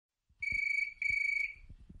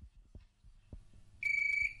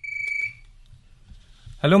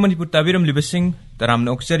Hello Manipur Tabiram Libasing, Taram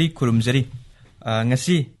Noksari, Kurumzari.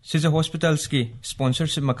 Ngasi, Siza Hospitals ki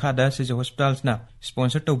sponsorship makada Siza Hospitals na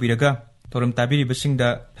sponsor to biraga. Toram Tabiri Basing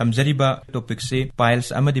da Tamzariba topic se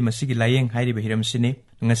Piles Amadi Masigi Layeng Hairi Bahiram Sine.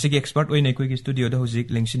 Ngasi expert oi na quick studio da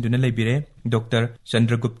Hozik Lingsin Duna Libire, Dr.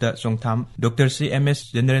 Chandragupta Chongtham, Dr.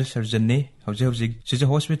 C.M.S. General Surgeon ne, Hozik, Siza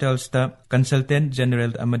Hospitals da Consultant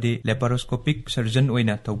General Amadi Laparoscopic Surgeon oi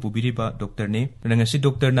na Taububiriba Dr. ne. Ngasi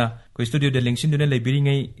Dr. na ko studio da Lingsin Duna Libire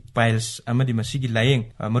ngai Piles Amadi Masigi Layeng,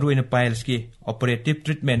 Maru ina Piles ki operative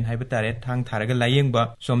treatment haibatare thang tharaga Layeng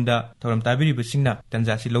ba, Somda Toram Tabiri Basing na,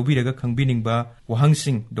 Tanzasi Lobiraga Kangbining ba, Wahang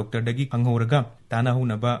Sing, Dr. Dagi Kanghoraga, Tana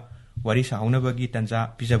Huna ba, Warisa Haunabagi Tanza,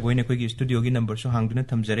 Pizaboina Quigi Studio number so hangduna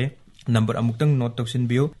Tamzare, number Amutang not toxin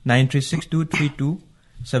bio,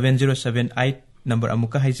 93623270778, number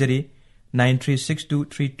Amuka Haizari,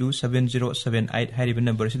 93623270778, Hariban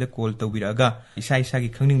number is the call to Viraga, Isai Sagi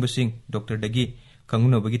Kangning Basing, Dr. Dagi,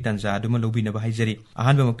 Kanguno Bagi Tanza, Duma Lobina Bahizari,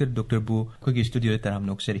 Ahanba Dr. Bu, Quigi Studio Taram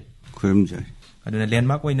Noxeri. Kurumjari. Aduna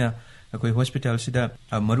landmark Waina, a hospital Sida,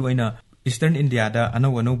 Maruina. Eastern India da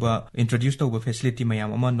anoba introduced over facility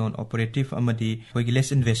mayam ama non operative amadi hoigi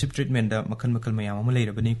less invasive treatment da makal mayam ama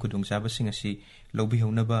leirabani kudung saba singasi lobi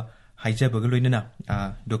honaba haija bagaloinana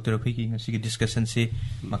doctor hoigi ngasi discussion se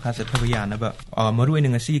makha sathaba yana ba maru ina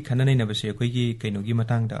ngasi khananai na base hoigi kainogi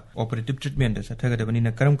matang da operative treatment da sathaga da bani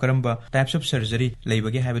na karam ba types of surgery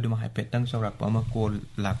leibage haibadu ma haipetang saurakpa ama call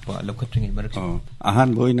lakpa lokhatringi marak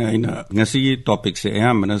ahan boina ina ngasi topic se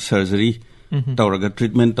ayamana surgery tawraga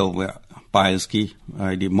treatment tawga piles ki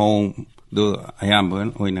di mong do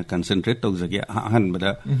ayamban oina concentrate tawzage ahan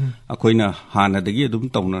bada akoina hana dagi dum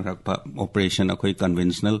tawna rakpa operation akoi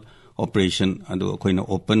conventional operation adu akoina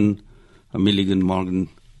open Milligan Morgan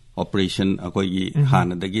operation akoi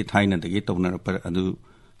hana dagi thaina dagi tawna par adu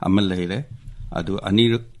amal leire adu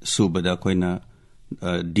ani subada akoina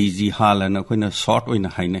DG halan akoina short oina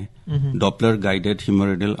haine Doppler guided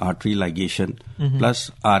hemorrhageal artery ligation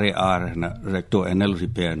plus RAR na rectoanal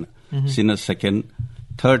repair na sina second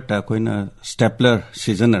third ta koina stapler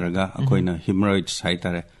season raga akoina hemorrhoids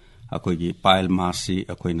haitare akoigi pile mass si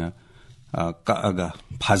akoina ka aga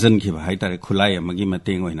phajan ki ba haitare khulai amagi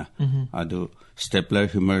mateng oina adu stapler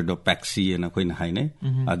hemorrhoidopexy na koina haine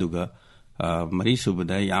aduga mari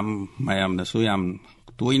subada yam mayam na su yam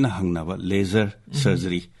toina hangnaba laser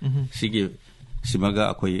surgery sigi simaga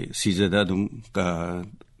akoi seizure dum ka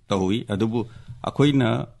tawi adubu akoina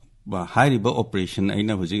ba hairiba operation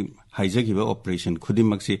aina huji haijagiba operation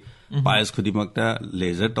khudimaksi piles khudimakta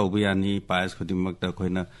laser tawbiyani piles khudimakta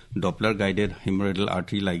koina doppler guided hemorrhageal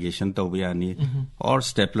artery ligation tawbiyani or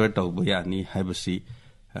stapler tawbiyani haibasi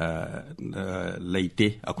leite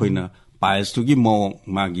akoina piles tugi mo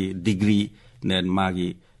magi degree nen magi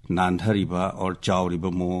nandhariba or chawriba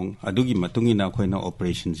mo adugi matungina koina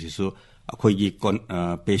operation sisu akoigi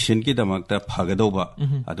patient ki damakta phagadoba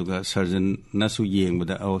aduga surgeon nasu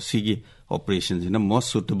yengbada o sigi operations in a most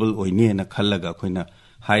suitable oine na khallaga koina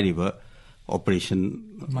hairiba operation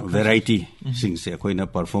variety things se koina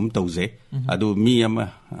perform tawze adu mi ama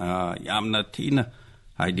yamna thina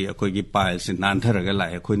haidi akoigi piles nantharaga la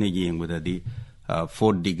koina yengbada di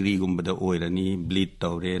 4th degree gumbada oirani bleed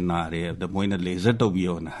tawre nare the moina laser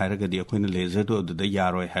tawbiyo na hairaga di akoina laser to the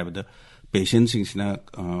yaroi habda patients sina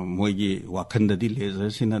moigi wakhanda di laser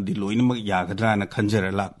sina di loinmak yagadra na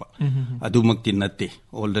khanjara lakpa adumak tinate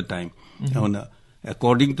all the time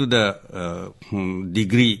according to the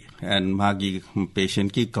degree and magi patient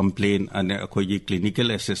ki complain and akoigi clinical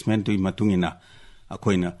assessment to matungina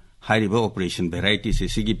akoina hairiba operation variety se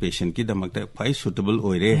sigi patient ki damakta phai suitable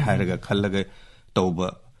oire hairaga khallaga tawba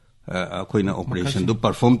akoina operation do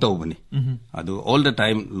perform tawbani adu all the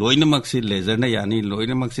time loinamak si laser na yani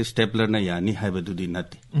loinamak si stapler na yani haibadu di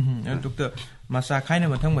nati doctor masa khaina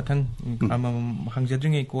mathang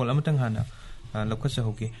hangjadringe call amatang hana lokhatsa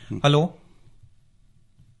hoke hello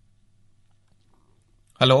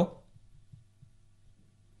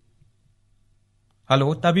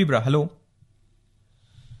tabibra hello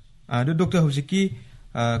adu doctor hojiki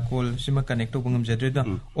call sima connect to bungam jadreda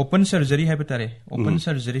open surgery haibetare open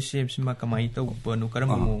surgery se sima kamai to banu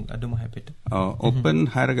karammo aduma haibet open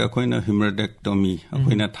haraga koina hemorrhoidectomy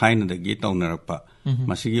koina thaina da gi tawnarakpa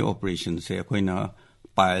masigi operation se koina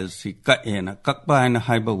piles si ka ena kakpa na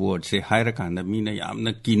haiba word se haira kanda mina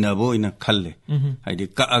yamna kinabo ina khalle haidi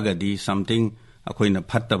ka agadi something akoina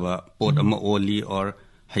phattaba pot ama oli or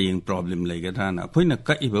haying problem laigadana akoina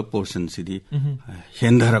ka iba portion sidi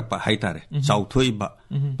hendarakpa haitare chauthoiba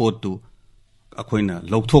potu akoina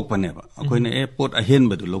lokthokpaneba akoina e pot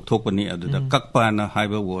ahenbadu lokthokpani aduda kakpa na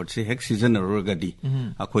haiba word se hek season rogadi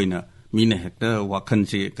akoina Meena Hector वाखन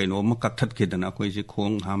से कइनो म कथत केदना अखोइ से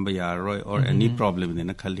खोंग हामबा यारोय or any problem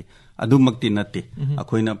ने खल्ली अदुमक्ति नते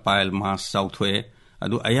अखोइना pile मास चाउथोए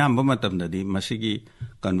अदु अयाम्बा मतमददि मसिगी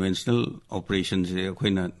conventional operation से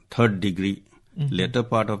अखोइना 3rd degree later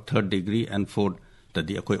part of 3rd degree and 4th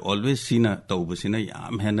तदि अखोइ always सीना तौबसिना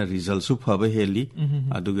याम हेना result सु फबा heli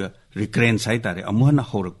अदुगा recurrence high तारे अमुहना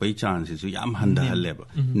होरक पै चांस सु याम हंदा हल्लेबा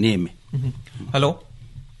नेमे hello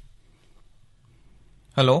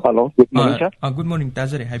Hello. Hello. Good morning, sir. Good morning.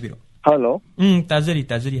 Tazari, haibiro. Hello. Tazari,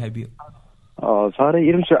 haibiro. Sir,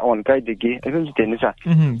 irum sa on kai digi. Irum jiten sa.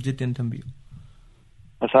 Jiten thambiyo.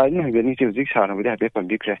 Sir, ni hagani si uzik sa na wida habi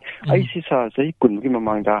pambik sa. Ai si sa sa kun gi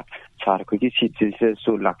mamang da sar ko gi si se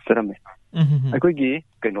so laksara me. Ai ko gi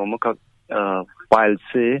kaino ma ka file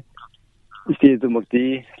se stage du mukti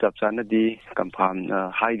sabsana di confirm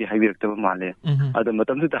high di high ta male. Adu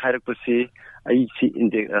matam su da hairak pasi ai si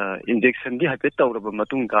injection gi hape tawraba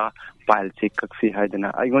matung da file se kaksi haidana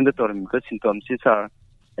ai gonda toram ka symptom si sa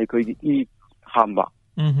ai ko gi I hamba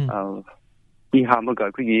I hamba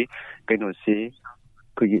ga ko gi kaino se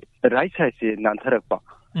ko gi right side se nan tharak pa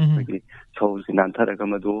ko gi so se nan tharak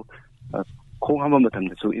ma do khong hamba matam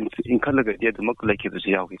da su in khalaga dia du mak like bu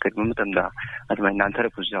yaw gi kadma matam da admai nan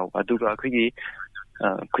tharak bu yaw adu ga ko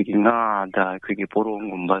gi nga da ko gi porong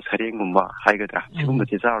gumba sareng gumba haigadra sigumba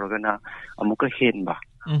ti zaroga na amuka henba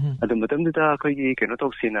adu matam da ko gi keno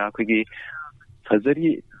toksina ko gi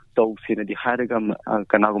surgery toksina di haraga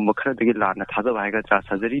kana gumba khara de la na thada ba ga cha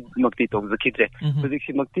surgery makti tokzakidre hujik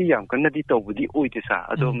makti yam kana di tobudi oite sa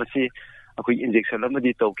adu masi akoi injection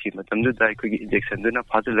amadi tawki matam da dai koi injection duna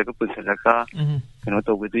phajalaga punsalaka keno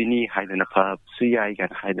tawgudini haidana pha suyai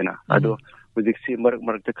gan haidana ado hujik si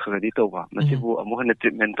marak ta khagadi tawba masibu amuhana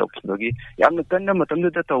treatment tawki yamna tanna matam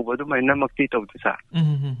da tawba du maina makti tawti sa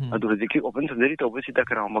ado hujik open surgery tawba sida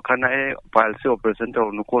kara makana e pile se operation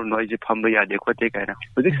taw no kor noi je phamba ya de khote kaina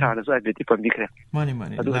hujik sa na so abeti pambi khre mani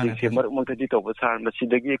ado hujik si marak di tawba sa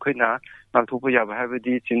masidagi khoina nangthopa ya ba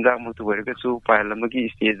habedi chinjak mutu werga chu pile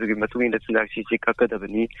amagi stage gi matungi chinjak si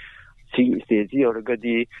kakadabani si stage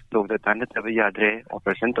yorgadi doctor tana taba yadre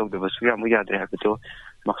operation tawdaba su yamu yadre habeto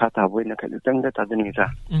makata boina kadang da tadani sa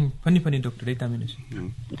pani doctor dai taminus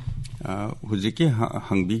hujiki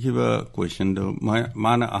hangbi kiba question do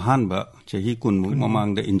mana ahan ba chahi kunmu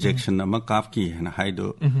mamang da injection ama kap ki na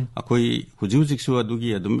haido akoi hujujik su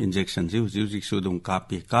adugi adum injection ji hujujik su dum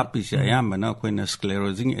kapi se ayam na koina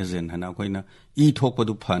sclerosing agent hana koina I thokpa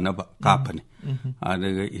du phana ba kapani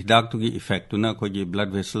adaga hidak tu gi effect tu na ko gi blood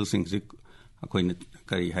vessels sing ji koina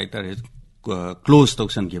kari haitare close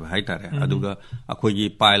toxin ki haitare aduga akoi gi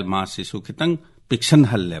pile mass su kitang piction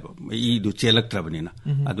hal leba I du chelak trabani na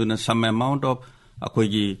aduna some amount of akoi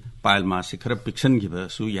gi pile mass khara piction gi ba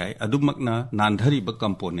su yai adumakna nandhari ba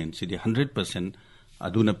component si 100%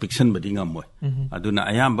 aduna piction badi ngamoy aduna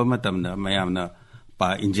ayam ba matamna mayamna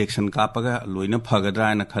pa injection kapaga loina phagadra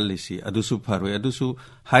na khallisi adusu pharoi adusu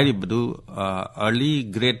hairibdu early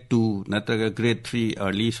grade 2 natraga grade 3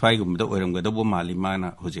 early swaigum da oiramga da bo mali mana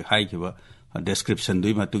hoji haikiba description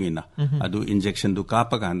dui matungina adu injection du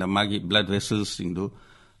kapaga anda magi blood vessels sing du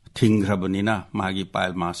thingrabani magi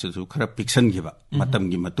pile mass su khara piction giba matam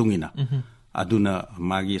gi matungina aduna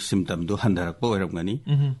magi symptom du handarak po oiramgani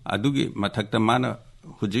adugi mathakta mana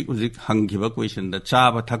hujik hangiba question da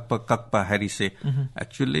chaba thakpa kakpa harise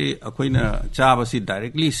actually akoina chaba si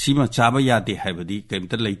directly sima chaba yade haibadi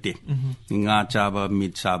kaimta leite nga chaba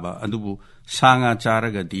meat chaba adubu sanga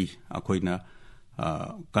charaga di akoina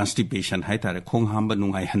constipation haitare khong hamba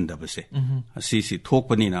nungai handabase si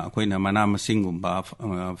thokpani na akoina mana masingumba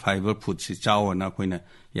fiber food si chawana akoina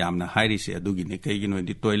yamna hairise adugi ne kaigino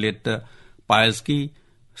di toilet piles ki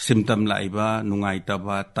symptom laiba nungai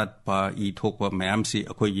taba tatpa I thokpa mayam si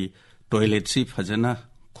akoi gi toilet si phajana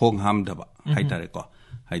khong ham daba haitare ko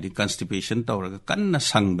haidi constipation tawraga kanna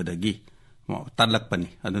sangbadagi talakpani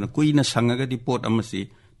aduna kuina sangaga di pot amasi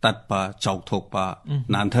tatpa chauthokpa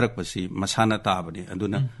nantharakpa si masana tabani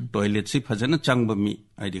aduna toilet si phajana changba mi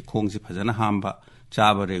haidi khong si phajana hamba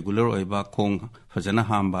chaba regular oiba khong phajana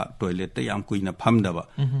hamba toilet ta yam kuina phamdaba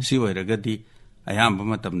si oiraga di ayamba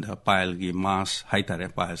matamda pile gi mass haitare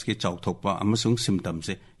piles ki chauthokpa amasung symptoms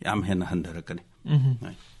se yam hena handarakani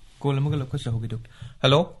kolamaga lokha sahogi doctor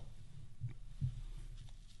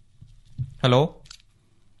hello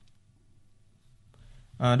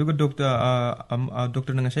aduga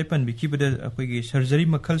doctor nanga sai pan biki bada akoi gi surgery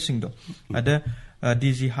makhal sing do ada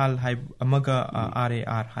DG hal hai amaga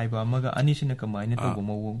RAR haiba amaga anisina kamaina tobo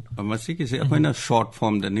mawong masiki se akoina short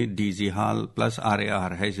form dani DG hal plus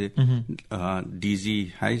RAR hai se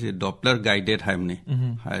DG hai se Doppler guided haimne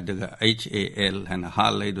hai daga HAL and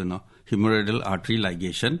hal lai do no hemorrhageal artery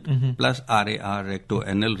ligation plus RAR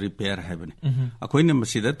rectoanal repair haibne akoina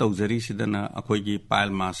masida tawjari sidana akoigi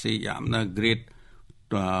pile mass se yamna grade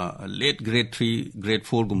late grade 3 grade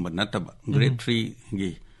 4 gumba nataba grade 3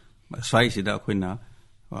 gi swai sida akoina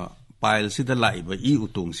pile sida laiba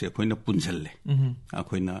utong se akoina punjalle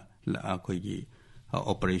akoina akoigi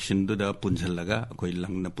operation do da punjallaga akoi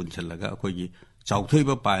langna punjallaga akoigi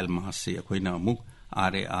chauthoiba pile mass se akoina amuk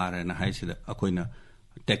RAR na hai sida akoina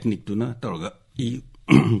technique tu na torga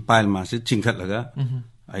pile mass se chingkhatlaga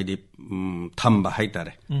aidi thamba hai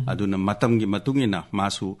tare aduna matamgi matungina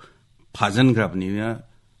masu fajan grabni na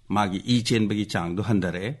magi chain bagi chang do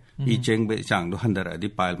handare chain be chang do handare di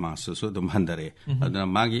pile mass so dum handare aduna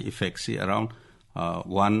magi effect si around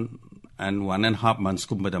 1 and 1.5 months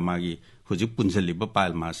kumbada magi huju punjali ba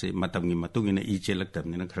pile mass matamgi matungina chelak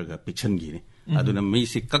tamni na kharaga pichhan gi ni aduna mi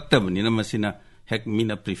si kaktabni na masina hek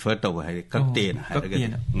mina prefer to hai kakte na haraga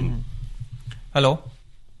hello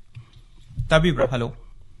tabi bro hello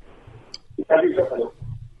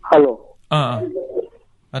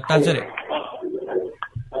tajare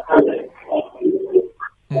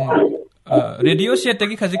radio set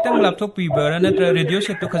tagi khajitang laptop pibara natra radio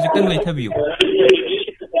set to khajitang leithabiu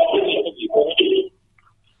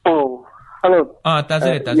hello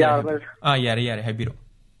tajare yare habiro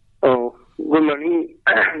good morning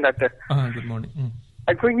doctor good morning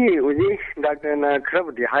akogi uji doctor na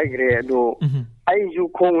khrabdi hai gre do ai ju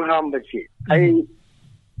khong ham bachi ai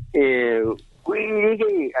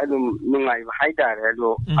kuigi adum nungai hai tare do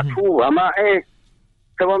athu ama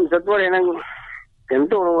sabam jadore nang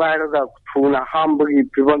kento ro ga thuna ham bagi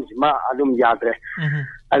pribam ma adum yadre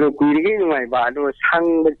ado kuigi nungai ba do sang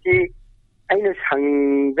bachi aina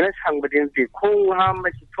sang badin ti khong ham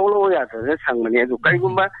bachi tholo ya da sang mane do kai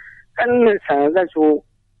gumba kan sang ga su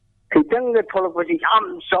kitang ga tholo bachi yam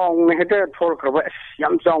song ne heta thol khaba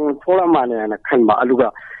yam song thola mane na khan ba aluga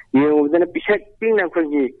yu dana piset ping na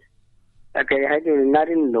khoji kai hai do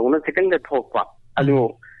narin no na kitang ga thokwa alu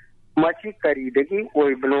machi kari dagi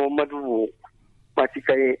oi blo madu machi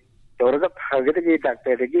kai torga phagade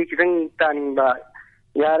doctor dagi kitang taning ba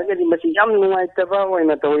yarga di machi yam nuai taba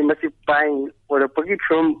oina to machi pai or pagi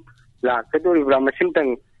from la kadori bra masim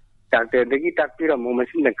tang doctor dagi takpira mo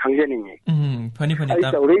masim tang khangjani ni phani ai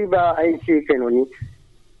sauri ba ai chi kenoni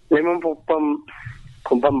lemon popam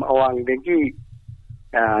kumpam awang dagi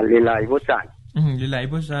lilai bo chan lilai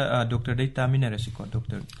bo doctor dai tamina rasiko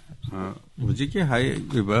doctor Ujike hai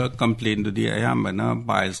riba complain do di ayambana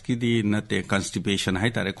piles ki di nate constipation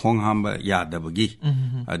hai tare khong hamba yadabagi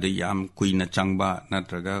adu yam kuina changba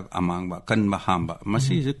natraga amangba kanba hamba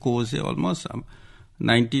masi je cause almost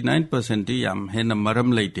 99% yam hena maram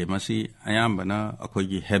leite masi ayambana akhoi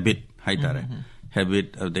gi habit hai tare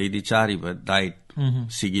habit of the chari ba diet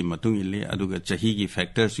sigi matung ile aduga chahi gi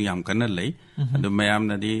factors yam kana lei adu mayam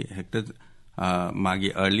na di hector magi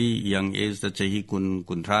early young age da chahi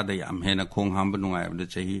kuntra da yam hena khong hamba nungai da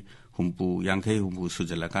chahi humpu yangkhai humpu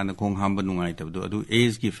sujala kana khong hamba nungai tabdu adu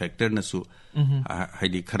age gi factor na su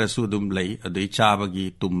haidi kharasu dum lei adai chabagi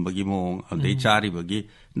tumbagi mong adai chari bagi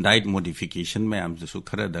diet modification me am su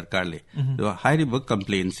khara darkar le do hairi ba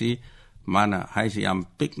complaint si mana haisi am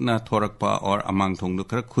pick na thorakpa or amang thong do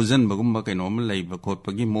khara khujan bagum ba kai normal lei ba khot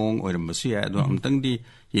pagi mong oiram ba su ya do amtang di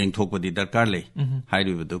yeng thok padi darkar le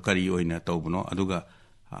hairi ba do kari oina tawbno aduga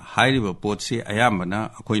hairi ba pot si ayambana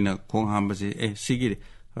akoina khong hamba si sigi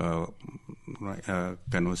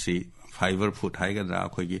kano si fiber food haiga da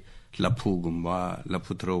akoigi laphu gumba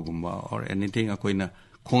laphu thro gumba or anything akoina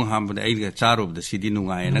khong hamba da aiga charob da sidi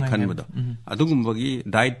nungai na khanba do adugumba gi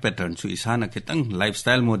diet pattern su isana ketang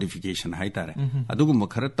lifestyle modification hai tare adugumba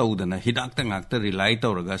khara tawdana hidak ta ngak ta rely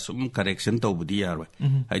tawraga sum correction tawbudi yarwa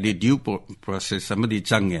haidi due process samadi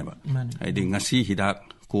change ba haidi ngasi hidak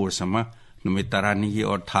course ama numit tarani gi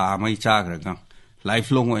or tha mai chagraga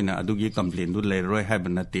lifelong oina adugi complaint du leroi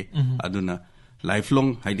habanate aduna lifelong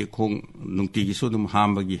haidi khong nungti gi sodum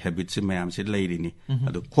hambagi habit se mayam se leirini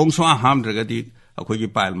adu khong so hamdraga di akogi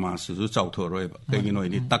pile mass su chauthoroi ba kegi noi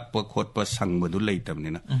ni takpa khotpa sangba du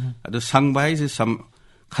leitamnina adu sangbai se sam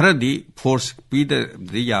khara di force pi de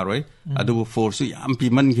yaroi adu force yam pi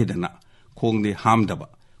man gidana khong di hamdaba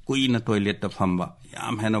kuina toilet ta phamba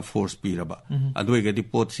yam hena force pi raba adu ga di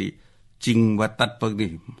pot si chingba tatpa di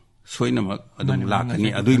soina ma adum lakani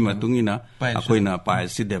adui matungina akoina pile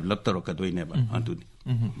si develop taro kadoi ba adu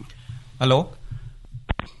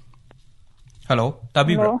hello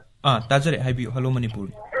tabi bro ꯇꯥꯖꯔꯦ ꯍꯥꯏꯕꯤꯌꯨ hello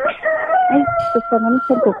Manipur ꯑꯩ customer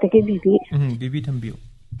ꯁꯦꯟꯇꯔꯗꯒꯤ ꯕꯤꯕꯤ ꯕꯤꯕꯤ ꯊꯝꯕꯤꯌꯨ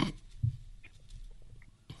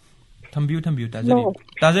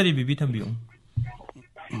ꯇꯥꯖꯔꯤ ꯕꯤꯕꯤ ꯊꯝꯕꯤꯌꯨ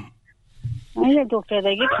ꯑꯩꯅ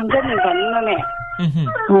ꯗꯣꯛꯇꯔꯗꯒꯤ ꯈꯪꯖꯅꯤꯡꯕꯅꯤꯅꯅꯦ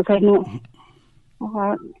ꯀꯩꯅꯣ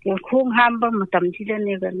ꯈꯣꯡ ꯍꯥꯝꯕ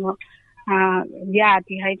ꯃꯇꯝꯁꯤꯗꯅꯦ ꯀꯩꯅꯣ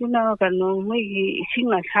ꯌꯥꯗꯦ ꯍꯥꯏꯗꯨꯅ ꯀꯩꯅꯣ ꯃꯣꯏꯒꯤ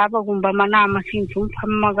ꯏꯁꯤꯡ ꯑꯁꯥꯕꯒꯨꯝꯕ ꯃꯅꯥ ꯃꯁꯤꯡ ꯁꯨꯝ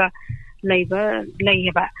ꯐꯝꯃꯒ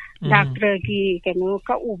ꯂꯩꯌꯦꯕ ꯗꯥꯛꯇꯔꯒꯤ ꯀꯩꯅꯣ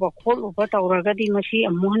ꯀꯛꯎꯕ ꯈꯣꯠꯂꯨꯕ ꯇꯧꯔꯒꯗꯤ ꯃꯁꯤ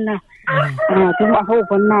ꯑꯃꯨꯛ ꯍꯟꯅ ꯑꯗꯨꯝ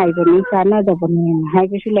ꯑꯍꯧꯕ ꯅꯥꯏꯕꯅꯤ ꯆꯥꯟꯅꯗꯕꯅꯦꯅ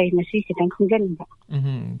ꯍꯥꯏꯕꯁꯨ ꯂꯩ ꯃꯁꯤ ꯈꯤꯇꯪ ꯈꯪꯖꯅꯤꯡꯕ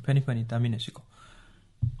ꯐꯅꯤ ꯇꯥꯃꯤꯟꯅꯁꯤꯀꯣ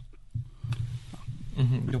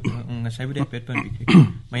ꯉꯁꯥꯏꯕꯨꯗꯤ ꯍꯥꯏꯐꯦꯠ ꯄꯟꯕꯤꯈ꯭ꯔꯦ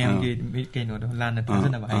ꯃꯌꯥꯝꯒꯤ ꯀꯩꯅꯣꯗꯣ ꯂꯥꯟꯅ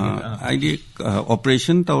ꯊꯥꯖꯅꯕ ꯍꯥꯏꯒꯗ꯭ꯔꯥ ꯍꯥꯏꯗꯤ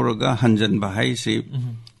ꯑꯣꯄꯔꯦꯁꯟ ꯇꯧꯔꯒ ꯍꯟꯖꯟꯕ ꯍꯥꯏꯁꯤ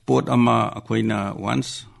ꯄꯣꯠ ꯑꯃ ꯑꯩꯈꯣꯏꯅ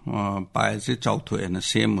ꯋꯥꯟꯁ ꯄꯥꯏꯜꯁꯦ ꯆꯥꯎꯊꯣꯛꯑꯦꯅ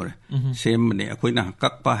ꯁꯦꯝꯃꯨꯔꯦ ꯁꯦꯝꯕꯅꯤ ꯑꯩꯈꯣꯏꯅ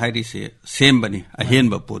ꯀꯛꯄ ꯍꯥꯏꯔꯤꯁꯦ ꯁꯦꯝꯕꯅꯤ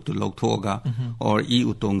ꯑꯍꯦꯟꯕ ꯄꯣꯠꯇꯨ ꯂꯧꯊꯣꯛꯑꯒ ꯑꯣꯔ ꯏ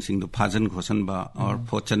ꯎꯇꯣꯡꯁꯤꯡꯗꯨ ꯐꯥꯖꯟ ꯈꯣꯠꯆꯟꯕ ꯑꯣꯔ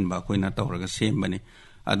ꯐꯣꯠꯆꯟꯕ ꯑꯩꯈꯣꯏꯅ ꯇꯧꯔꯒ ꯁꯦꯝꯕꯅꯤ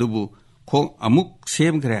ꯑꯗꯨꯕꯨ ꯑꯃꯨꯛ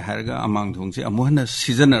ꯁꯦꯝꯈ꯭ꯔꯦ ꯍꯥꯏꯔꯒ ꯑꯃꯥꯡꯊꯣꯡꯁꯦ ꯑꯃꯨꯛ ꯍꯟꯅ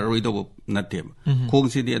ꯁꯤꯖꯤꯟꯅꯔꯣꯏꯗꯧꯕ ꯅꯠꯇꯦꯕ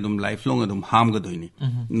ꯈꯣꯡꯁꯤꯗꯤ ꯑꯗꯨꯝ ꯂꯥꯏꯐ ꯂꯣꯡ ꯑꯗꯨꯝ ꯍꯥꯝꯒꯗꯣꯏꯅꯤ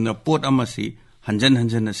ꯄꯣꯠ ꯑꯃꯁꯤ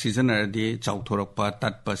ꯍꯟꯖꯟꯅ ꯁꯤꯖꯤꯟꯅꯔꯗꯤ ꯆꯥꯎꯊꯣꯔꯛꯄ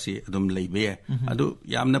ꯇꯠꯄꯁꯤ ꯑꯗꯨꯝ ꯂꯩꯕ ꯌꯥꯏ ꯑꯗꯨ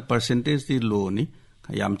ꯌꯥꯝꯅ ꯄꯔꯁꯦꯟꯇꯦꯖꯇꯤ ꯂꯣꯅꯤ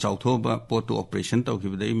ꯌꯥꯝ ꯆꯥꯎꯊꯣꯛꯑꯕ ꯄꯣꯠꯇꯨ ꯑꯣꯄꯔꯦꯁꯟ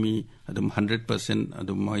ꯇꯧꯈꯤꯕꯗꯩ ꯃꯤ ꯑꯗꯨꯝ 100%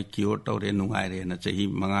 ꯑꯗꯨꯝ ꯃꯣꯏ ꯀ꯭ꯌꯣꯔ ꯇꯧꯔꯦ ꯅꯨꯡꯉꯥꯏꯔꯦꯅ ꯆꯍꯤ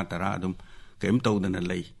 5-10 ꯑꯗꯨꯝ ꯀꯔꯤꯝ ꯇꯧꯗꯅ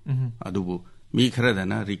ꯂꯩ ꯑꯗꯨꯕꯨ ꯃꯤ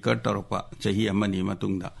ꯈꯔꯗꯅ ꯔꯤꯀꯔ ꯇꯧꯔꯛꯄ ꯆꯍꯤ ꯑꯃꯅꯤ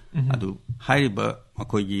ꯃꯇꯨꯡꯗ ꯑꯗꯨ ꯍꯥꯏꯔꯤꯕ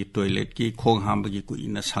ꯑꯩꯈꯣꯏꯒꯤ ꯇꯣꯏꯂꯦꯠꯀꯤ ꯈꯣꯡ ꯍꯥꯝꯕꯒꯤ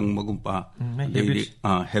ꯀꯨꯏꯅ ꯁꯪꯕꯒꯨꯝꯕ ꯑꯗꯩꯗꯤ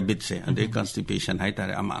ꯍꯦꯕꯤꯠꯁꯦ ꯑꯗꯩ ꯀꯟꯁꯇꯤꯄꯦꯁꯟ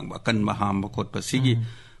ꯍꯥꯏꯇꯥꯔꯦ ꯑꯃꯥꯡꯕ ꯑꯀꯟꯕ ꯍꯥꯝꯕ ꯈꯣꯠꯄ ꯁꯤꯒꯤ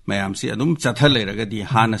ꯃꯌꯥꯝꯁꯤ ꯑꯗꯨꯝ ꯆꯠꯊ ꯂꯩꯔꯒꯗꯤ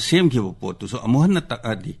ꯍꯥꯟꯅ ꯁꯦꯝꯈꯤꯕ ꯄꯣꯠꯇꯨꯁꯨ ꯑꯃꯨꯛ ꯍꯟꯅ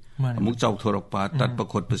ꯇꯛꯑꯗꯤ ꯑꯃꯨꯛ ꯆꯥꯎꯊꯣꯔꯛꯄ ꯇꯠꯄ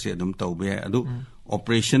ꯈꯣꯠꯄꯁꯦ ꯑꯗꯨꯝ ꯇꯧꯕ ꯌꯥꯏ ꯑꯗꯨ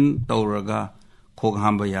ꯑꯣꯄꯔꯦꯁꯟ ꯇꯧꯔꯒ ꯈꯣꯡ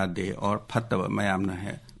ꯍꯥꯝꯕ ꯌꯥꯗꯦ ꯑꯣꯔ ꯐꯠꯇꯕ ꯃꯌꯥꯝꯅ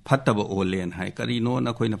ꯐꯠꯇꯕ ꯑꯣꯜꯂꯦꯅ ꯍꯥꯏ ꯀꯔꯤꯅꯣ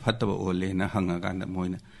ꯑꯩꯈꯣꯏꯅ ꯐꯠꯇꯕ ꯑꯣꯜꯂꯦꯅ ꯍꯪꯉꯀꯥꯟꯗ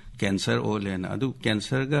ꯃꯣꯏꯅ ꯀꯦꯟꯁꯔ ꯑꯣꯜꯂꯦꯅ ꯑꯗꯨ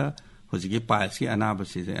ꯀꯦꯟꯁꯔꯒ ꯍꯧꯖꯤꯛꯀꯤ ꯄꯥꯏꯜꯁꯀꯤ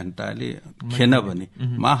ꯑꯅꯥꯕꯁꯤꯁꯦ ꯑꯦꯟꯇꯥꯌꯔꯂꯤ ꯈꯦꯠꯅꯕꯅꯤ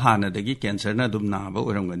ꯃꯥ ꯍꯥꯟꯅꯗꯒꯤ ꯀꯦꯟꯁꯔꯅ ꯑꯗꯨꯝ ꯅꯥꯕ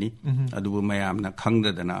ꯑꯣꯏꯔꯝꯒꯅꯤ ꯑꯗꯨꯕꯨ ꯃꯌꯥꯝꯅ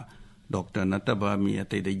ꯈꯪꯗꯗꯅ ꯗꯣꯛꯇꯔ ꯅꯠꯇꯕ ꯃꯤ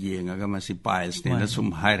ꯑꯇꯩꯗ ꯌꯦꯡꯉꯒ ꯃꯁꯤ ꯄꯥꯏꯜꯁꯅꯦꯅ ꯁꯨꯝ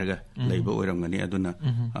ꯍꯥꯏꯔꯒ ꯂꯩꯕ ꯑꯣꯏꯔꯝꯒꯅꯤ ꯑꯗꯨꯅ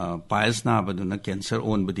ꯄꯥꯏꯜꯁ ナꯕꯗꯨꯅ ꯀꯦꯟꯁꯔ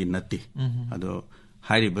ꯑꯣꯟꯕꯗꯤ ꯅꯠꯇꯦ ꯑꯗꯣ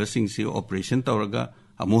ꯍꯥꯏꯔꯤꯕꯁꯤꯡꯁꯤ ꯑꯣꯄꯔꯦꯁꯟ ꯇꯧꯔꯒ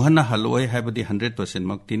ꯑꯃꯨꯛ ꯍꯟꯅ ꯍꯜꯂꯣꯏ ꯍꯥꯏꯕꯗꯤ 100%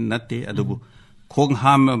 ꯃꯛꯇꯤ ꯅꯠꯇꯦ ꯑꯗꯨꯕꯨ ꯈꯣꯡ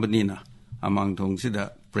ꯍꯥꯝꯃꯕꯅꯤꯅ ꯑꯃꯥꯡꯊꯣꯡꯁꯤꯗ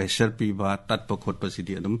ꯄ꯭ꯔꯦꯁꯔ ꯄꯤꯕ ꯇꯠꯄ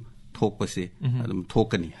ꯈꯣꯠꯄꯁꯤꯗꯤ ꯑꯗꯨꯝ ꯊꯣꯛꯄꯁꯤ ꯑꯗꯨꯝ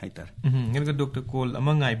ꯊꯣꯛꯀꯅꯤ ꯍꯥꯏꯇꯥꯔꯦ ꯅꯪꯒ ꯗꯣꯛꯇꯔ ꯀꯣꯜ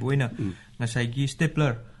ꯑꯃ ꯉꯥꯏꯕ ꯑꯣꯏꯅ ꯉꯁꯥꯏꯒꯤ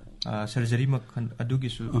ꯁ꯭ꯇꯦꯄꯂꯔ ꯁꯔꯖꯔꯤ ꯃꯈꯜ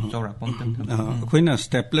ꯑꯗꯨꯒꯤꯁꯨ ꯆꯥꯎꯔꯥꯛꯄ ꯑꯃꯇꯪ ꯑꯩꯈꯣꯏꯅ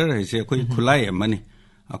ꯁ꯭ꯇꯦꯄꯂꯔ ꯍꯥꯏꯁꯦ ꯑꯩꯈꯣꯏ ꯈꯨꯠꯂꯥꯏ ꯑꯃꯅꯤ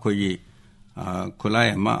ꯑꯩꯈꯣꯏꯒꯤ ꯈꯨꯠꯂꯥꯏ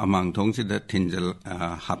ꯑꯃ ꯑꯃꯥꯡꯊꯣꯡꯁꯤꯗ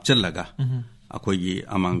ꯍꯥꯞꯆꯜꯂꯒ ꯑꯩꯈꯣꯏꯒꯤ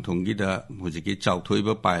ꯑꯃꯥꯡꯊꯣꯡꯒꯤꯗ ꯍꯧꯖꯤꯛꯀꯤ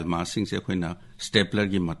ꯆꯥꯎꯊꯣꯛꯏꯕ ꯄꯥꯏꯜ ꯃꯥꯁꯁꯤꯡꯁꯦ ꯑꯩꯈꯣꯏꯅ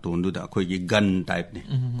ꯁ꯭ꯇꯦꯄꯂꯔꯒꯤ ꯃꯇꯣꯟꯗꯨꯗ ꯑꯩꯈꯣꯏꯒꯤ ꯒꯟ ꯇꯥꯏꯞꯅꯤ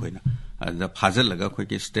ꯑꯩꯈꯣꯏꯅ ꯑꯗꯨꯗ ꯐꯥꯖꯜꯂꯒ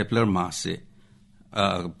ꯑꯩꯈꯣꯏꯒꯤ ꯁ꯭ꯇꯦꯄꯂꯔ ꯃꯥꯁꯁꯦ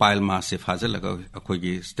ꯄꯥꯏꯜ ꯃꯥꯁꯁꯦ ꯐꯥꯖꯜꯂꯒ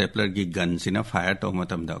ꯑꯩꯈꯣꯏꯒꯤ ꯁ꯭ꯇꯦꯄꯂꯔꯒꯤ ꯒꯟꯁꯤꯅ ꯐꯥꯏꯌꯔ ꯇꯧꯕ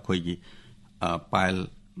ꯃꯇꯝꯗ ꯑꯩꯈꯣꯏꯒꯤ ꯄꯥꯏꯜ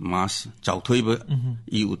ꯃꯥꯁ ꯆꯥꯎꯊꯣꯛꯏꯕ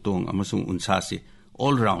ꯏ ꯎꯇꯣꯡ ꯑꯃꯁꯨꯡ ꯎꯟꯁꯥꯁꯤ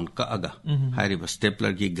ꯑꯣꯜ ꯔꯥꯎꯟ ꯀꯛꯑꯒ ꯍꯥꯏꯔꯤꯕ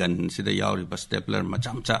ꯁ꯭ꯇꯦꯄꯂꯔꯒꯤ ꯒꯟꯁꯤꯗ ꯌꯥꯎꯔꯤꯕ ꯁ꯭ꯇꯦꯄꯂꯔ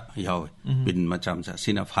ꯃꯆꯥ ꯃꯆꯥ ꯌꯥꯎꯋꯦ ꯄꯤꯟ ꯃꯆꯥ ꯃꯆꯥ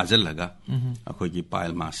ꯁꯤꯅ ꯐꯥꯖꯜꯂꯒ ꯑꯩꯈꯣꯏꯒꯤ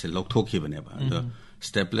ꯄꯥꯏꯜ ꯃꯥꯁꯁꯦ ꯂꯧꯊꯣꯛꯈꯤꯕꯅꯦꯕ ꯑꯗꯣ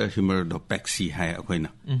ꯁ꯭ꯇꯦꯄꯂꯔ ꯍꯤꯃꯔꯗꯣꯄꯦꯛꯁꯤ ꯍꯥꯏ ꯑꯩꯈꯣꯏꯅ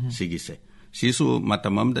ꯁꯤꯒꯤꯁꯦ ꯁꯤꯁꯨ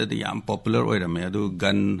ꯃꯇꯝ ꯑꯃꯗꯗꯤ ꯌꯥꯝ ꯄꯣꯄꯨꯂꯔ ꯑꯣꯏꯔꯝꯃꯦ ꯑꯗꯨ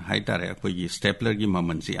ꯒꯟ ꯍꯥꯏꯇꯥꯔꯦ ꯑꯩꯈꯣꯏꯒꯤ ꯁ꯭ꯇꯦꯄꯂꯔꯒꯤ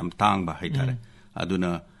ꯃꯃꯜꯁꯤ ꯌꯥꯝ ꯇꯥꯡꯕ ꯍꯥꯏꯇꯥꯔꯦ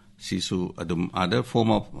ꯑꯗꯨꯅ ꯁꯤꯁꯨ ꯑꯗꯨꯝ other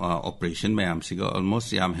form of operation ꯃꯌꯥꯝꯁꯤꯒ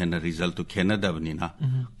almost ꯌꯥꯝ ꯍꯦꯟꯅ ꯔꯤꯖꯜꯇꯨ ꯈꯦꯠꯅꯗꯕꯅꯤꯅ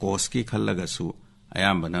ꯀꯣꯁꯀꯤ ꯈꯜꯂꯒꯁꯨ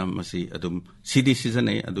ꯑꯌꯥꯝꯕꯅ ꯃꯁꯤ ꯑꯗꯨꯝ ꯁꯤꯗꯤ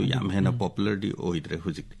ꯁꯤꯖꯤꯟꯅꯩ ꯑꯗꯨ ꯌꯥꯝ ꯍꯦꯟꯅ ꯄꯣꯄꯨꯂꯔꯗꯤ ꯑꯣꯏꯗ꯭ꯔꯦ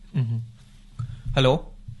ꯍꯧꯖꯤꯛꯇꯤ ꯍꯜꯂꯣ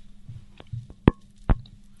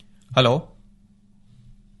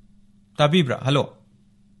ꯇꯥꯕꯤꯕ꯭ꯔꯥ ꯍꯜꯂꯣ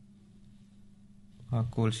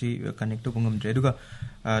ꯀꯣꯜꯁꯤ ꯀꯅꯦꯛ ꯇꯧꯕ ꯉꯝꯗ꯭ꯔꯦ ꯑꯗꯨꯒ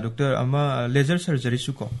ꯗꯣꯛꯇꯔ ꯑꯃ ꯂꯦꯖꯔ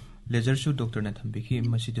ꯁꯔꯖꯔꯤꯁꯨ ꯀꯣ ꯂꯦꯖꯔꯁꯨ ꯗꯣꯛꯇꯔꯅ ꯊꯝꯕꯤꯈꯤ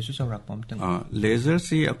ꯃꯁꯤꯗꯁꯨ ꯆꯥꯎꯔꯥꯛꯄ ꯑꯃꯇꯪ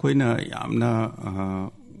ꯂꯦꯖꯔꯁꯤ ꯑꯩꯈꯣꯏꯅ ꯌꯥꯝꯅ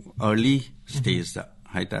ꯑꯔꯂꯤ ꯁ꯭ꯇꯦꯖꯇ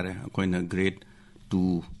ꯍꯥꯏꯇꯥꯔꯦ ꯑꯩꯈꯣꯏꯅ ꯒ꯭ꯔꯦꯗ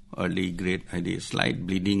 2 ꯑꯔꯂꯤ ꯒ꯭ꯔꯦꯗ ꯍꯥꯏꯗꯤ ꯁ꯭ꯂꯥꯏꯠ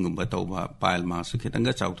ꯕ꯭ꯂꯤꯗꯤꯡꯒꯨꯝꯕ ꯇꯧꯕ ꯄꯥꯏꯜ ꯃꯥꯁꯁꯨ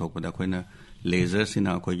ꯈꯤꯇꯪꯒ ꯆꯥꯎꯊꯣꯛꯄꯗ ꯑꯩꯈꯣꯏꯅ ꯂꯦꯖꯔꯁꯤꯅ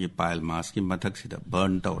ꯑꯩꯈꯣꯏꯒꯤ ꯄꯥꯏꯜ ꯃꯥꯁꯀꯤ ꯃꯊꯛꯁꯤꯗ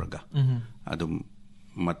ꯕꯔꯟ ꯇꯧꯔꯒ ꯑꯗꯨꯝ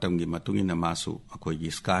ꯃꯇꯝꯒꯤ ꯃꯇꯨꯡ ꯏꯟꯅ ꯃꯥꯁꯨ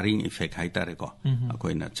ꯑꯩꯈꯣꯏꯒꯤ ꯁ꯭ꯀꯥꯔꯤꯡ ꯏꯐꯦꯛ ꯍꯥꯏꯇꯥꯔꯦꯀꯣ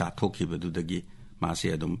ꯑꯩꯈꯣꯏꯅ ꯆꯥꯊꯣꯛꯈꯤꯕꯗꯨꯗꯒꯤ ꯃꯥꯁꯤ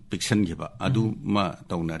ꯑꯗꯨꯝ ꯄꯤꯛꯁꯟꯈꯤꯕ ꯑꯗꯨꯃ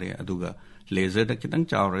ꯇꯧꯅꯔꯦ ꯑꯗꯨꯒ ꯂꯦꯖꯔꯗ ꯈꯤꯇꯪ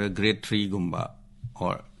ꯆꯥꯎꯔꯒ ꯒ꯭ꯔꯦꯗ 3ꯒꯨꯝꯕ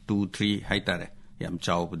ꯑꯣꯔ 2-3 ꯍꯥꯏꯇꯥꯔꯦ ꯌꯥꯝ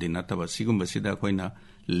ꯆꯥꯎꯕꯗꯤ ꯅꯠꯇꯕ ꯁꯤꯒꯨꯝꯕꯁꯤꯗ ꯑꯩꯈꯣꯏꯅ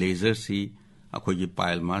ꯂꯦꯖꯔꯁꯤ ꯑꯩꯈꯣꯏꯒꯤ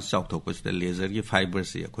ꯄꯥꯏꯜ ꯃꯥꯁ ꯆꯥꯎꯊꯣꯛꯄꯁꯤꯗ ꯂꯦꯖꯔꯒꯤ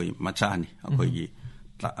ꯐꯥꯏꯕꯔꯁꯤ ꯑꯩꯈꯣꯏ ꯃꯆꯥꯅꯤ ꯑꯩꯈꯣꯏꯒꯤ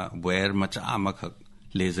ꯋꯦꯌꯔ ꯃꯆꯥ ꯑꯃꯈꯛ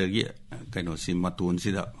ꯂꯦꯖꯔꯒꯤ ꯀꯩꯅꯣꯁꯤ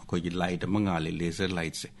ꯃꯇꯣꯟꯁꯤꯗ ꯑꯩꯈꯣꯏꯒꯤ ꯂꯥꯏꯠ ꯑꯃ ꯉꯥꯜꯂꯤ ꯂꯦꯖꯔ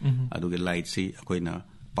ꯂꯥꯏꯠꯁꯦ ꯑꯗꯨꯒ ꯂꯥꯏꯠꯁꯤ ꯑꯩꯈꯣꯏꯅ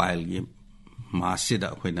ꯄꯥꯏꯜꯒꯤ ꯃꯥꯁꯁꯤꯗ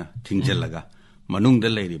ꯑꯩꯈꯣꯏꯅ ꯊꯤꯡꯖꯤꯜꯂꯒ ꯃꯅꯨꯡꯗ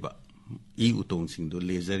ꯂꯩꯔꯤꯕ ꯏ ꯎꯇꯣꯡꯁꯤꯡꯗꯨ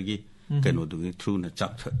ꯂꯦꯖꯔꯒꯤ ꯀꯩꯅꯣꯗꯨꯒꯤ ꯊ꯭ꯔꯨꯅ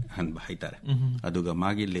ꯆꯥꯛꯊꯣꯛꯍꯟꯕ ꯍꯥꯏꯇꯥꯔꯦ ꯑꯗꯨꯒ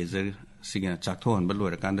ꯃꯥꯒꯤ ꯂꯦꯖꯔ ꯁꯤꯒ ꯆꯥꯛꯊꯣꯛꯍꯟꯕ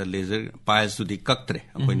ꯂꯣꯏꯔꯀꯥꯟꯗ ꯂꯦꯖꯔ ꯄꯥꯏꯜꯁꯇꯨꯗꯤ ꯀꯛꯇ꯭ꯔꯦ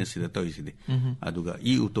ꯑꯩꯈꯣꯏꯅ ꯁꯤꯗ ꯇꯧꯔꯤꯁꯤꯗꯤ ꯑꯗꯨꯒ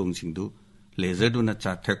E ꯎꯇꯣꯡꯁꯤꯡꯗꯨ laser do na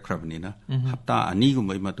cha thek khrabni na hapta ani gum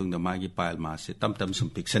bai matung da magi pile mass se tam tam sum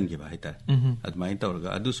fiction gi bai ta admai tawraga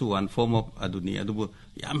adu su one form of aduni adu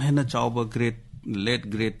yam hena chawba grade late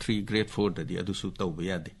grade 3 grade 4 da di adu su tawba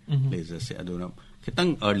ya de laser se adu na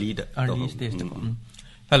kitang early stage da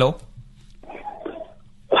hello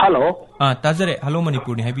tazare hello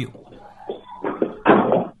manipur ni habiu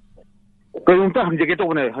ko yung ta hamje ke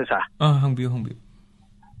to ne ha sa hangbiu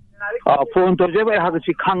phone to je ba ha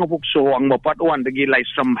chi khang buk so ang ma part 1 da gi lai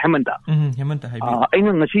from hemanta habiu ai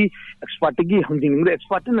nga ngasi expert gi hangjing ne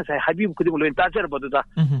expert na sai habib khudi lo ta jar ba da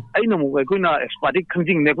ai na mu ko na expert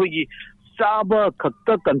khangjing ne ko gi saba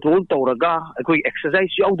khakta control tawraga ko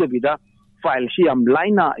exercise yaw da bida file si am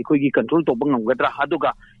line ko gi control to bangam gadra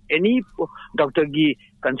haduga any doctor gi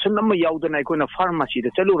concern am yaw da na ko na pharmacy da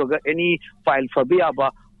chaluraga any file fabia ba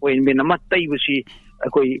when me nama tai busi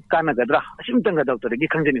koi kana gadra asim tanga doctor gi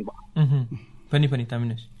khanjini ba pani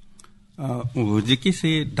taminus jiki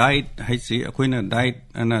se diet hai se akoina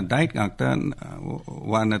diet akta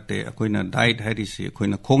wanate akoina diet hari se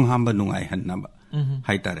akoina khong hamba nungai hanna ba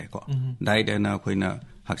hai tare ko diet ana akoina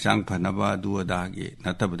hakchang phanaba duada gi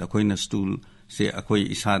natabada akoina stool se akoi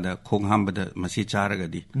isada khong hamba da masi charaga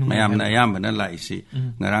di mayam na yam na lai si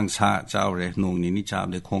ngarang sa chawre nong ni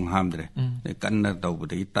chawde khong hamdre kanna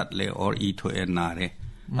tawbada tat le or e tho en na re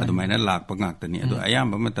adu maina lak pa ngak tani adu ayam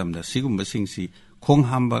ba matam da sigum ba sing si khong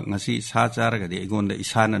hamba ngasi sa charaga di egonda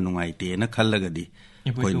isana nungai te na khallaga di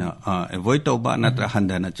koina avoid tawba natra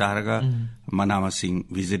handana charaga manama sing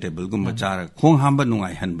vegetable gumba chara khong hamba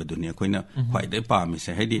nungai han ba dunia koina khwai de pa mi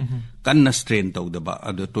se haidi kanna strain tawda ba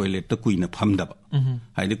adu toilet ta kuina phamda ba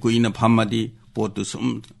haidi kuina phamadi potu sum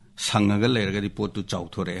sangaga leraga di potu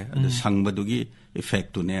chawthore adu sangba dugi effect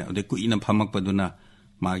tu ne adu kuina phamak pa duna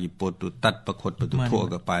magi potu tat pa khot pa du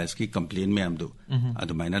thoga piles ki complaint me am du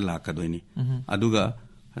adu maina la ka doini aduga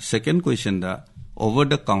second question da over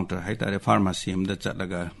the counter hai tare pharmacy am da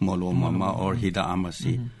chalaga molom ama or hida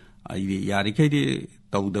amasi ai yari kai di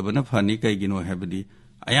tawdabana phani kai gino hebdi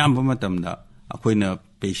ayam ba matam da akoina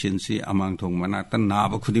patient si amang thong mana ta na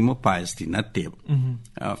ba khudimo piles ti na te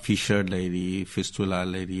fissure lady fistula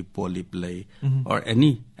lady polyp lay or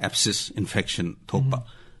any abscess infection thopa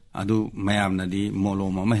adu mayam na di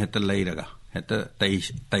molom ama heta leiraga heta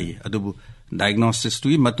tai adu diagnosis tu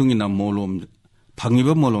matungina molom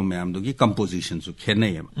phangiba molom mayam du gi composition su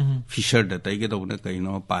khenai fissure da tai ge do na kai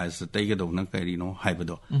no piles da tai ge do na kai no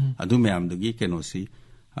haibado adu mayam du gi keno si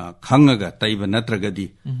khangaga taiba natraga di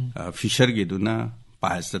fissure ge du na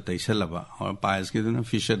piles da tai selaba or piles ge du na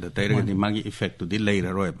fissure da tai ga di magi effect tu di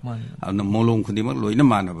leira roi adu molom khudi mak loina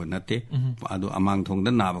manaba nate adu amang thong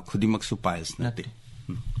da na ba khudi mak su piles nate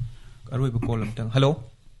aroi ba column tang hello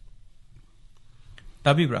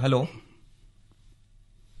tabibra hello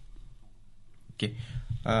okay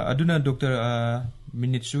aduna doctor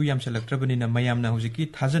minute su yam selektrabani na mayam na hojiki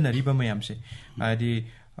thajanari ba mayam se adi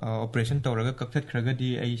operation tawraga kaktat khraga di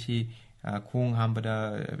ai si khong hambada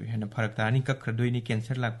hena pharak tani kak khradoi ni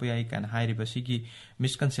cancer lakpa yai kan hairi ba sigi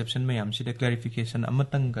misconception mayam si da clarification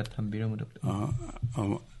amatang ga thambira mu doctor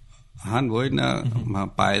han boina ma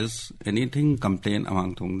piles anything complain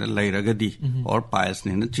among thong da lairagadi or piles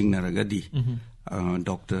ne na chingnaragadi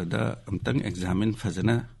doctor da amtang examine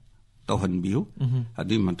fazana tohan biu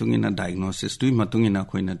adi matungina diagnosis tu matungina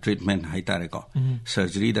koina treatment hai tare ko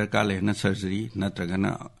surgery darka le na surgery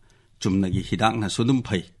natragana chumnagi hidak na sudum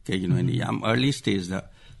phai ke gino ni yam early stage da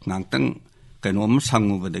ngangtang kainom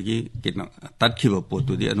sangu badagi kitna tatkhiba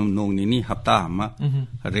potu di anum nong ni hapta ama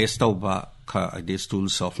rest tawba kha adi stool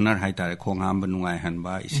softener hai tare khongam banungai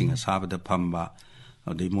hanba isinga sabada phamba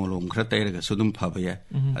adi molom khra tairaga sudum phaba ya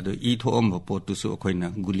adu e thom potu su koina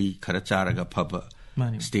guli khara charaga phaba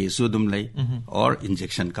stage sudum lay or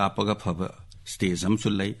injection kapaga phaba stage am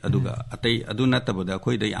sul lay aduga atai aduna tabada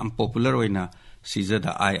khoi da yam popular oina siza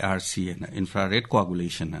da IRC na infrared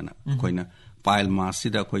coagulation na koina pile mass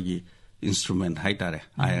sida khoi gi instrument hai tare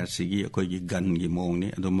IRC gi khoi gi gun gi mong ni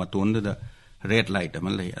adu maton da red light am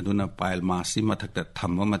lay aduna pile mass si mathak ta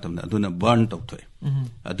thamma matam da aduna burn tok thoi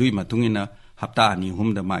adui matungina hapta ni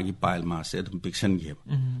humda magi pile mass adum fiction gi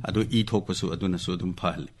adu e thok pasu aduna su dum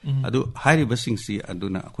phal adu hari basing si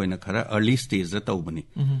aduna koina khara early stage da tawbani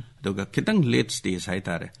aduga kitang late stage hai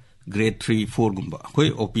tare grade 3 4 gumba khoi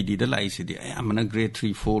OPD da lai sidi ayamana grade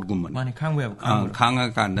 3 4 gumba mani khangwe khanga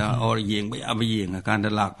kanda or yengba aba yenga kanda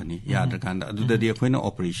lakpani yadra kanda aduda di khoina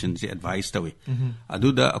operation se advice tawi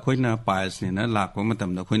aduda khoina piles ne na lakpa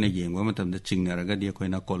matam da khoina yengba matam da chingnaraga di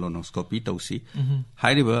khoina colonoscopy tawsi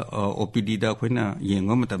hairiba OPD da khoina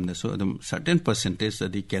yengba matam da so adum certain percentage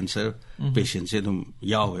the cancer patients adum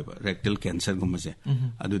yawe rectal cancer gumba se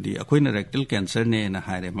adudi khoina rectal cancer ne na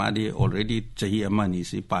haire madi already chahi amani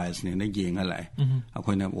si piles ne na yenga lai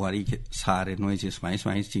khoina wari sare noi se smai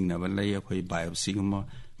chingna ba lai khoi biopsy gumba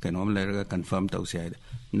kanom leraga confirm tawsi ai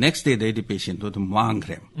next day the patient to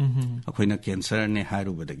mangrem khoina cancer ne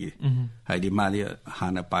hairu badagi haidi mali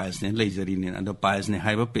hana piles ne lasery ne and piles ne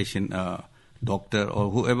haiba patient doctor or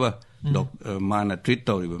whoever mana treat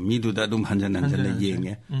tawriba mi du da dum hanjan le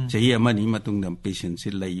yenge chahi amani matung dam patient si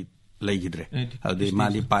laigidre how they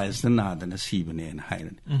mali piles na da na sibane na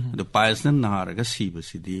hairan the piles na raga siba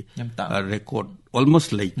sidi record almost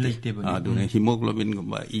late adu ne hemoglobin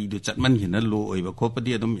gumba I du chatman hina low oiba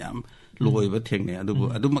khopadi adum yam low oiba thengne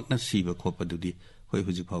adu makna siba khopadu di hoi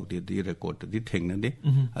huji phauti di record di thengna de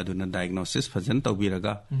adu na diagnosis fajan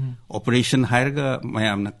tawbiraga operation hairaga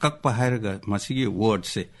mayam na kakpa hairaga masigi word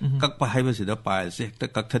se kakpa haiba sida piles se ta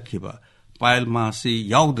kakthat khiba pile ma si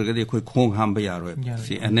yaudra de khoi khong ham ba yaro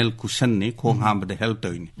si anal cushion ne khong ham ba de help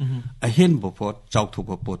toin ahen bo pot chauthok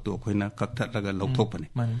bo pot to khoina kakthat laga lokthok pane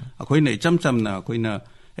akhoina cham na khoina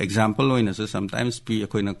example loina so sometimes pi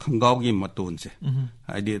khoina khangaw gi matun se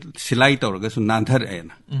ide silai tawraga su nanthar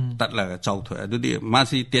ena tatlaga chauthoi adudi ma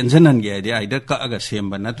si tension an ge ide either ka aga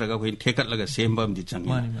semba natraga khoin thekat laga semba am di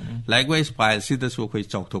changi likewise pile si da so khoi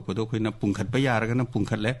chauthok ko do khoina pungkhat ba yaraga na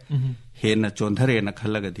pungkhat le hena chonthare na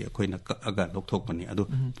khalaga di khoina aga lokthok pani adu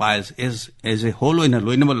piles as a whole oina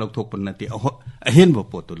loina ma lokthok pan nati ahen bo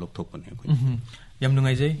pot to lokthok pani khoi yam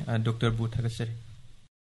nungai jai Dr. Bu Thagasari